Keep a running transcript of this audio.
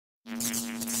What's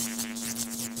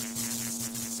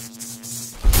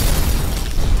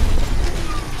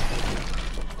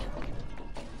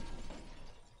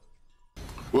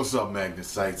up,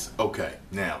 Magnusites? Okay,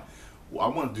 now I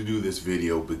wanted to do this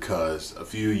video because a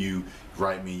few of you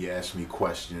write me, you ask me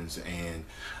questions, and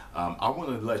I want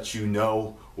to let you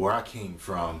know where I came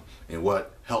from and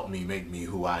what helped me make me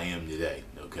who I am today.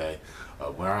 Okay,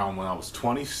 when I was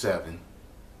 27,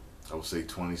 I would say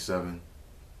 27.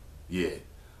 Yeah,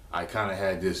 I kind of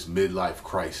had this midlife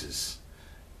crisis,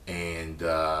 and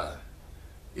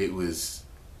it was,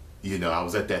 you know, I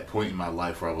was at that point in my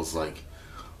life where I was like,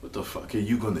 what the fuck are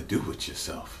you gonna do with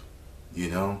yourself? You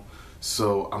know?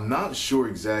 So I'm not sure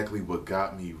exactly what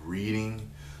got me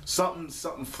reading. Something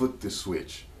flipped the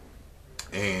switch.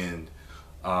 And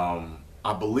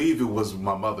I believe it was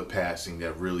my mother passing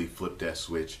that really flipped that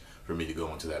switch for me to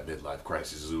go into that midlife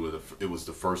crisis. It was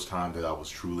the first time that I was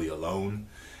truly alone,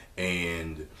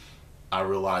 and I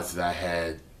realized that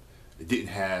I didn't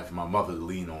have my mother to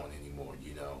lean on anymore,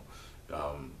 you know.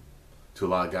 To a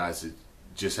lot of guys that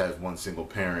just have one single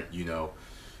parent, you know,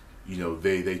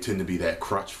 they tend to be that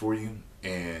crutch for you.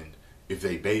 And if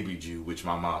they babied you, which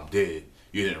my mom did,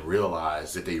 you didn't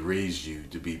realize that they raised you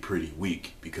to be pretty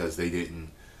weak because they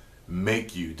didn't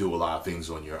make you do a lot of things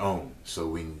on your own. So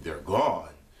when they're gone,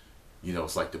 you know,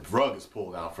 it's like the rug is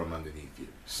pulled out from underneath you.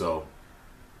 So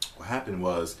what happened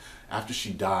was, after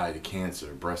she died of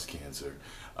cancer, breast cancer,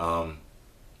 I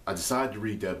decided to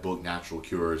read that book, Natural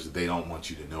Cures They Don't Want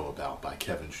You to Know About, by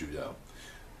Kevin Trudeau.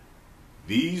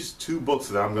 These two books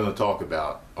that I'm going to talk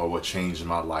about are what changed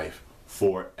my life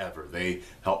forever. They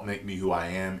helped make me who I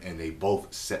am, and they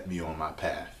both set me on my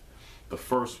path. The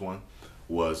first one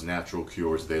was Natural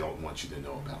Cures They Don't Want You to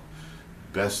Know About.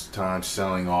 Best time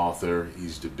selling author.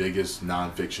 He's the biggest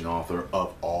nonfiction author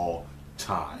of all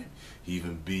time. He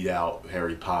even beat out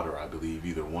Harry Potter, I believe,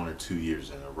 either 1 or 2 years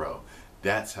in a row.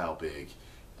 That's how big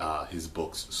his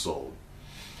books sold.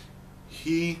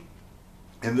 He,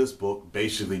 in this book,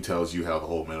 basically tells you how the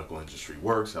whole medical industry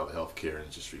works, how the healthcare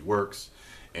industry works,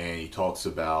 and he talks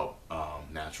about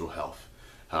natural health,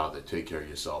 how to take care of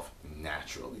yourself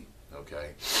naturally.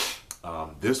 Okay,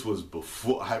 this was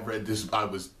before I read this. I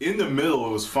was in the middle.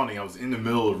 It was funny. I was in the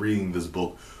middle of reading this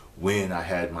book when I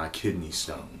had my kidney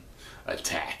stone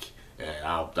attack, and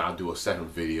I'll do a second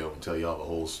video and tell y'all the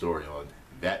whole story on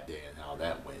that day and how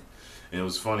that went. And it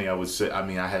was funny. I would say, I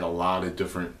mean, I had a lot of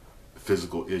different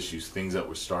physical issues, things that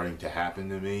were starting to happen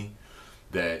to me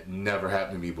that never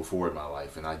happened to me before in my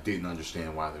life, and I didn't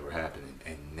understand why they were happening,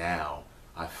 and now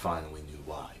I finally knew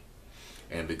why.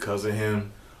 And because of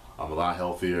him, I'm a lot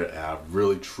healthier, and I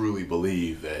really truly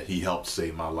believe that he helped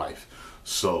save my life.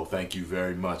 So thank you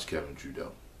very much, Kevin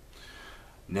Trudeau.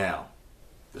 Now,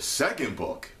 the second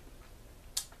book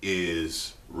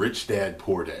is Rich Dad,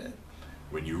 Poor Dad.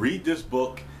 When you read this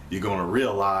book, you're going to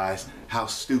realize how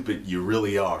stupid you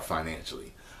really are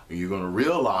financially. You're going to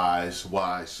realize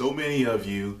why so many of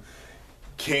you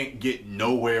can't get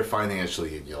nowhere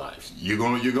financially in your life. You're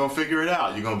going to figure it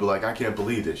out. You're going to be like, I can't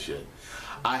believe this shit.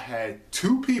 I had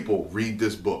 2 people read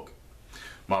this book.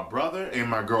 My brother and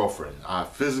my girlfriend. I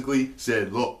physically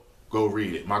said, look, go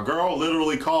read it. My girl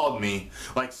literally called me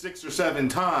like 6 or 7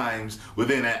 times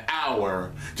within an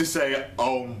hour to say,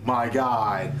 oh my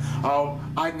God,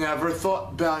 I never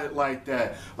thought about it like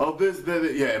that. Oh,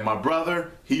 yeah. And my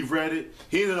brother, he read it.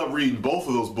 He ended up reading both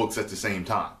of those books at the same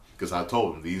time, because I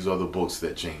told him these are the books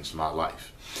that changed my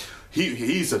life.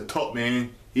 He's a top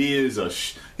man. He is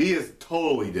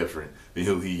totally different than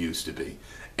who he used to be,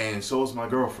 and so is my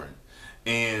girlfriend.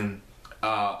 And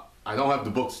I don't have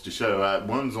the books to show.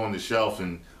 One's on the shelf,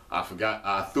 and I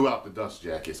threw out the dust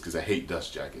jackets because I hate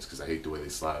dust jackets because I hate the way they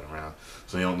slide around.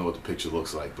 So you don't know what the picture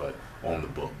looks like, but on the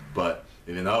book. But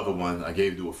in another one, I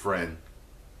gave to a friend,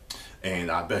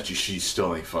 and I bet you she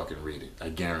still ain't fucking read it. I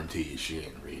guarantee you she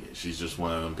ain't read it. She's just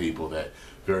one of them people that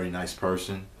very nice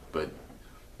person, but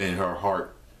in her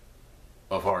heart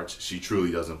of hearts, she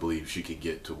truly doesn't believe she could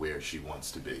get to where she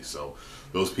wants to be. So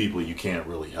those people you can't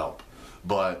really help.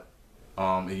 But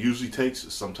it usually takes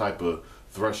some type of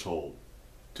threshold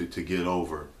to get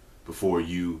over before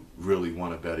you really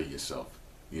want to better yourself.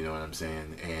 You know what I'm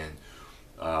saying?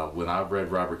 And when I read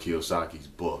Robert Kiyosaki's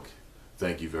book,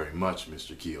 thank you very much,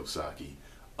 Mr. Kiyosaki,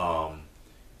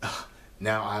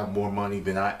 now I have more money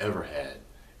than I ever had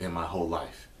in my whole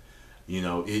life. You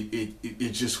know, it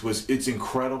just was, it's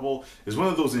incredible. It's one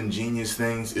of those ingenious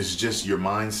things. It's just your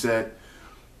mindset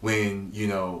when, you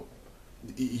know,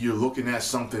 you're looking at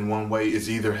something one way, it's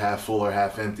either half full or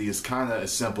half empty. It's kind of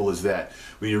as simple as that.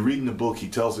 When you're reading the book, he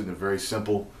tells it in a very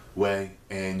simple way,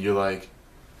 and you're like,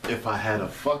 if I had a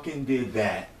fucking did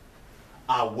that,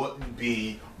 I wouldn't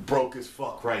be broke as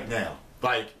fuck right now.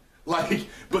 But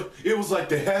it was like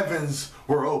the heavens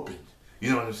were open.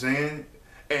 You know what I'm saying?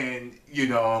 And, you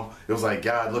know, it was like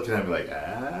God looking at me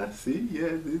like, see, yeah,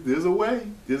 there's a way.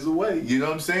 There's a way. You know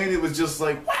what I'm saying? It was just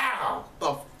like, wow,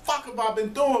 the fuck have I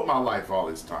been doing with my life all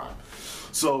this time?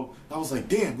 So I was like,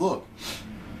 damn, look,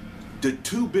 the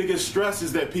two biggest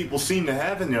stresses that people seem to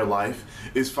have in their life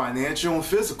is financial and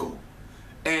physical.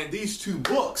 And these two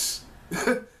books,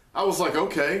 I was like,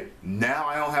 okay, now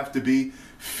I don't have to be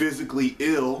physically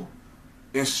ill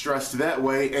and stressed that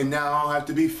way, and now I don't have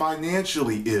to be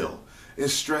financially ill and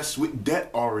stressed with debt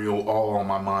all on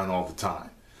my mind all the time.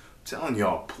 I'm telling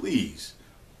y'all, please,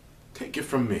 take it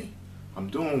from me. I'm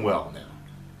doing well now.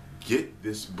 Get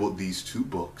this book, these two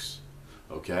books,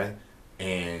 okay?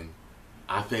 And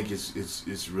I think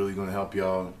it's really gonna help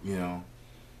y'all, you know,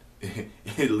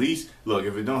 at least, look,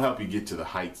 if it don't help you get to the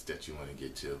heights that you want to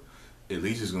get to, at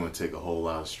least it's going to take a whole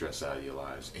lot of stress out of your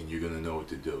lives, and you're going to know what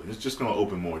to do. And it's just going to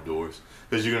open more doors,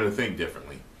 because you're going to think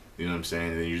differently. You know what I'm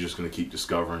saying? And then you're just going to keep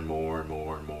discovering more and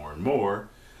more and more and more,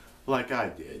 like I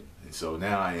did. And so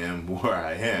now I am where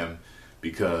I am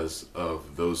because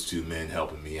of those two men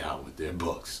helping me out with their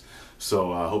books.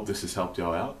 So I hope this has helped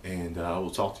y'all out, and I will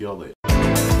talk to y'all later.